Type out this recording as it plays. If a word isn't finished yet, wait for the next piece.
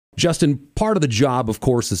Justin, part of the job, of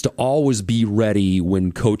course, is to always be ready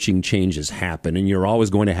when coaching changes happen, and you're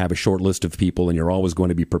always going to have a short list of people, and you're always going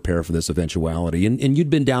to be prepared for this eventuality. And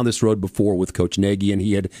you'd been down this road before with Coach Nagy, and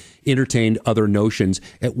he had entertained other notions.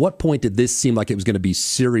 At what point did this seem like it was going to be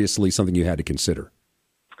seriously something you had to consider?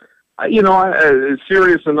 It's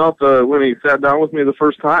serious enough when he sat down with me the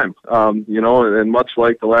first time, and much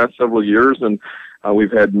like the last several years, and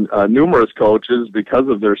we've had numerous coaches because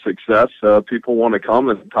of their success. People want to come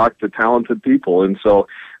and talk to talented people. And so,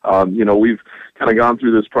 we've kind of gone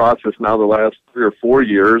through this process now the last 3 or 4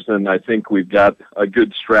 years, and I think we've got a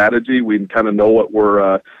good strategy. We kind of know what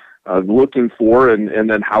we're looking for and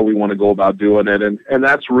then how we want to go about doing it. And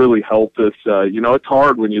that's really helped us. It's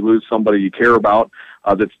hard when you lose somebody you care about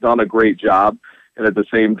that's done a great job. And at the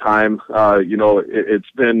same time,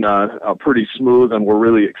 it's been pretty smooth, and we're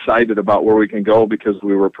really excited about where we can go because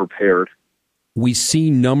we were prepared. We see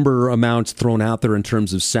number amounts thrown out there in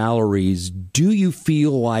terms of salaries. Do you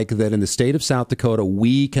feel like that in the state of South Dakota,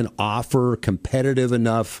 we can offer competitive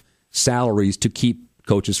enough salaries to keep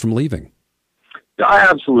coaches from leaving?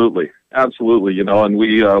 Absolutely. And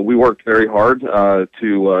we worked very hard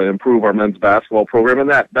to improve our men's basketball program, and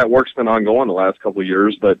that work's been ongoing the last couple of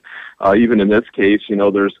years. But even in this case,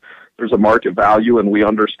 there's a market value, and we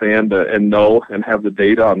understand and know and have the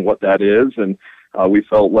data on what that is. And we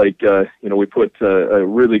felt like we put a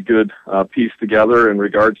really good piece together in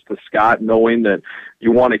regards to Scott, knowing that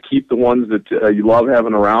you want to keep the ones that you love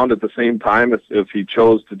having around. At the same time, if he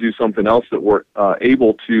chose to do something else, that we're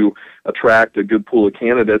able to attract a good pool of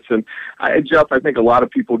candidates. And Jeff, I think a lot of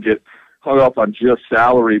people get hung up on just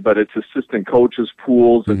salary, but it's assistant coaches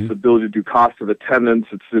pools, it's the ability to do cost of attendance,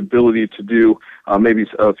 it's the ability to do maybe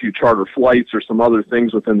a few charter flights or some other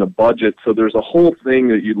things within the budget. So there's a whole thing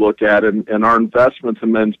that you look at, and our investments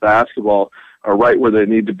in men's basketball are right where they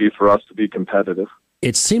need to be for us to be competitive.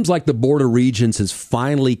 It seems like the Board of Regents is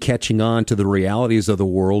finally catching on to the realities of the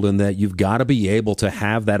world, and that you've got to be able to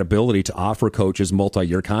have that ability to offer coaches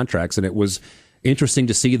multi-year contracts. And it was interesting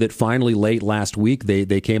to see that finally late last week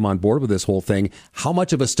they came on board with this whole thing. How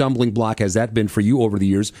much of a stumbling block has that been for you over the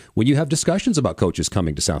years when you have discussions about coaches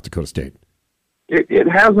coming to South Dakota State? It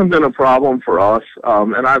hasn't been a problem for us,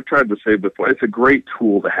 and I've tried to say before, it's a great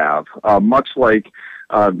tool to have, much like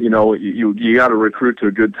you got to recruit to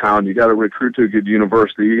a good town, you got to recruit to a good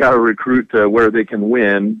university, you got to recruit to where they can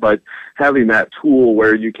win, but having that tool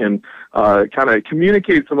where you can kind of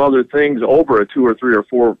communicate some other things over a 2 or 3 or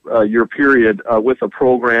 4 year period with a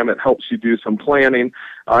program, it helps you do some planning,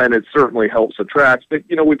 and it certainly helps attract. But,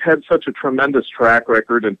 we've had such a tremendous track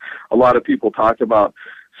record, and a lot of people talk about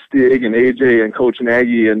Stig and AJ and Coach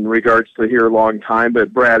Nagy in regards to here a long time,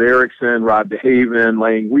 but Brad Erickson, Rod DeHaven,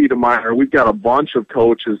 Lang Wiedemeyer, we've got a bunch of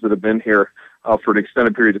coaches that have been here for an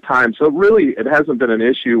extended period of time. So really, it hasn't been an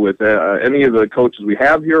issue with any of the coaches we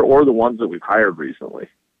have here or the ones that we've hired recently.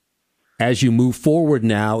 As you move forward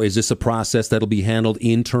now, is this a process that'll be handled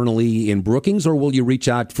internally in Brookings, or will you reach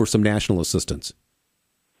out for some national assistance?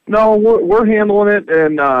 No, we're handling it,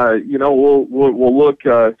 and we'll look.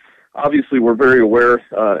 Obviously, we're very aware,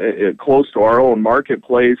 close to our own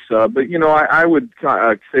marketplace, but, I would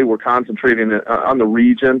say we're concentrating on the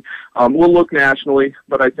region. We'll look nationally,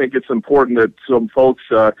 but I think it's important that some folks,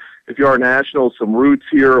 if you are national, some roots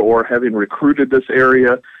here or having recruited this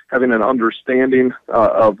area, having an understanding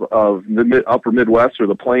of the upper Midwest or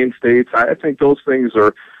the Plain States, I think those things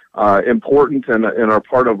are important and are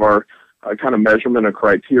part of our kind of measurement and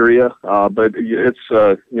criteria, but it's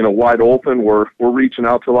wide open. We're reaching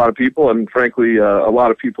out to a lot of people, and frankly, a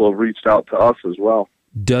lot of people have reached out to us as well.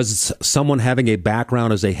 Does someone having a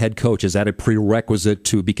background as a head coach, is that a prerequisite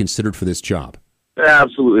to be considered for this job?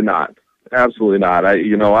 Absolutely not. Absolutely not.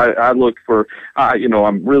 I look for,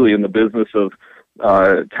 I'm really in the business of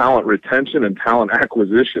talent retention and talent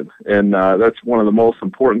acquisition, and that's one of the most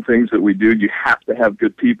important things that we do. You have to have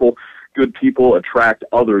good people. Good people attract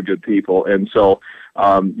other good people. And so,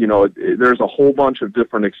 there's a whole bunch of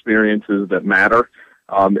different experiences that matter.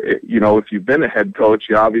 If you've been a head coach,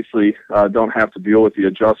 you obviously don't have to deal with the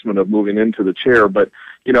adjustment of moving into the chair. But,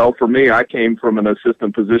 for me, I came from an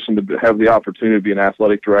assistant position to have the opportunity to be an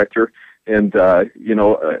athletic director. And,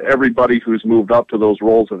 everybody who's moved up to those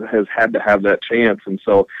roles has had to have that chance. And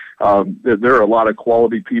so there are a lot of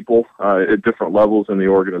quality people at different levels in the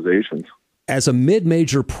organizations. As a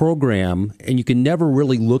mid-major program, and you can never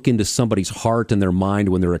really look into somebody's heart and their mind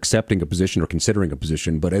when they're accepting a position or considering a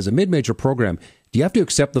position, but as a mid-major program, do you have to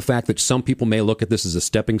accept the fact that some people may look at this as a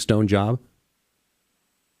stepping stone job?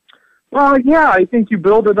 Well, yeah, I think you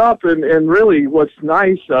build it up, and really what's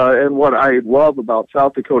nice and what I love about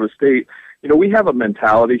South Dakota State we have a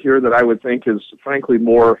mentality here that I would think is frankly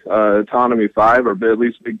more Autonomy 5 or at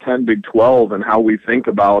least Big 10, Big 12, and how we think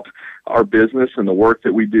about our business and the work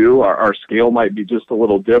that we do. Our scale might be just a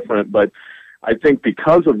little different, but I think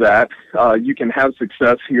because of that, you can have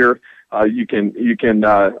success here. You can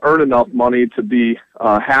earn enough money to be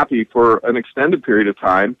happy for an extended period of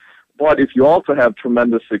time. But if you also have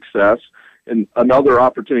tremendous success and another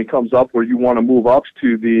opportunity comes up where you want to move up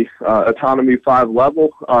to the Autonomy 5 level,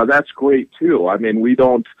 that's great too. I mean, we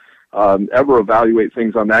don't ever evaluate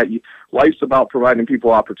things on that. Life's about providing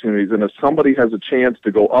people opportunities, and if somebody has a chance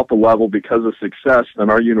to go up a level because of success, then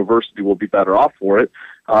our university will be better off for it.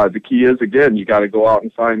 The key is, again, you got to go out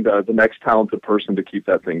and find the next talented person to keep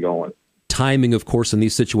that thing going. Timing, of course, in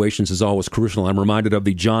these situations is always crucial. I'm reminded of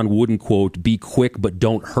the John Wooden quote, "Be quick, but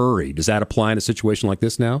don't hurry." Does that apply in a situation like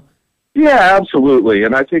this now? Yeah, absolutely.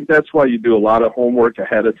 And I think that's why you do a lot of homework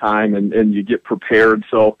ahead of time and you get prepared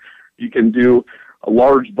so you can do a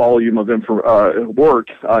large volume of work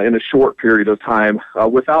in a short period of time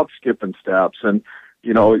without skipping steps. And,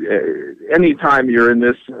 anytime you're in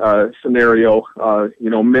this scenario,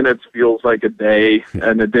 minutes feels like a day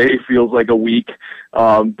and a day feels like a week.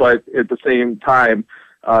 But at the same time,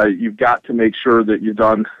 you've got to make sure that you've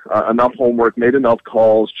done enough homework, made enough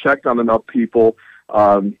calls, checked on enough people,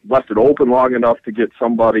 left it open long enough to get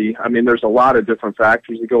somebody. I mean, there's a lot of different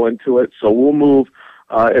factors that go into it. So we'll move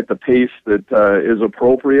at the pace that is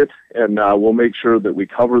appropriate, and we'll make sure that we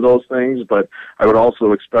cover those things. But I would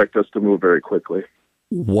also expect us to move very quickly.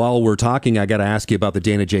 While we're talking, I got to ask you about the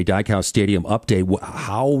Dana J. Dykehouse Stadium update.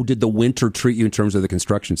 How did the winter treat you in terms of the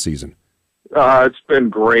construction season? It's been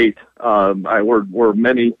great. We're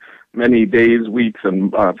many days, weeks,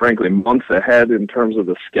 and frankly months ahead in terms of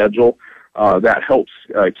the schedule. That helps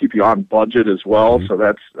keep you on budget as well. Mm-hmm.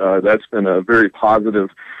 So that's been a very positive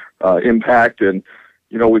impact. And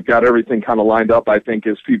we've got everything kind of lined up. I think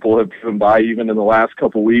as people have driven by, even in the last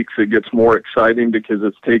couple of weeks, it gets more exciting because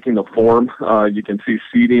it's taking the form. You can see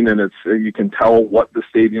seating, and you can tell what the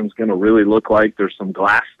stadium's going to really look like. There's some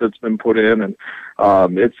glass that's been put in, and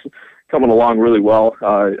it's coming along really well.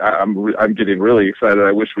 I'm getting really excited.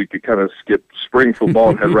 I wish we could kind of skip spring football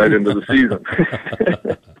and head right into the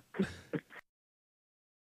season.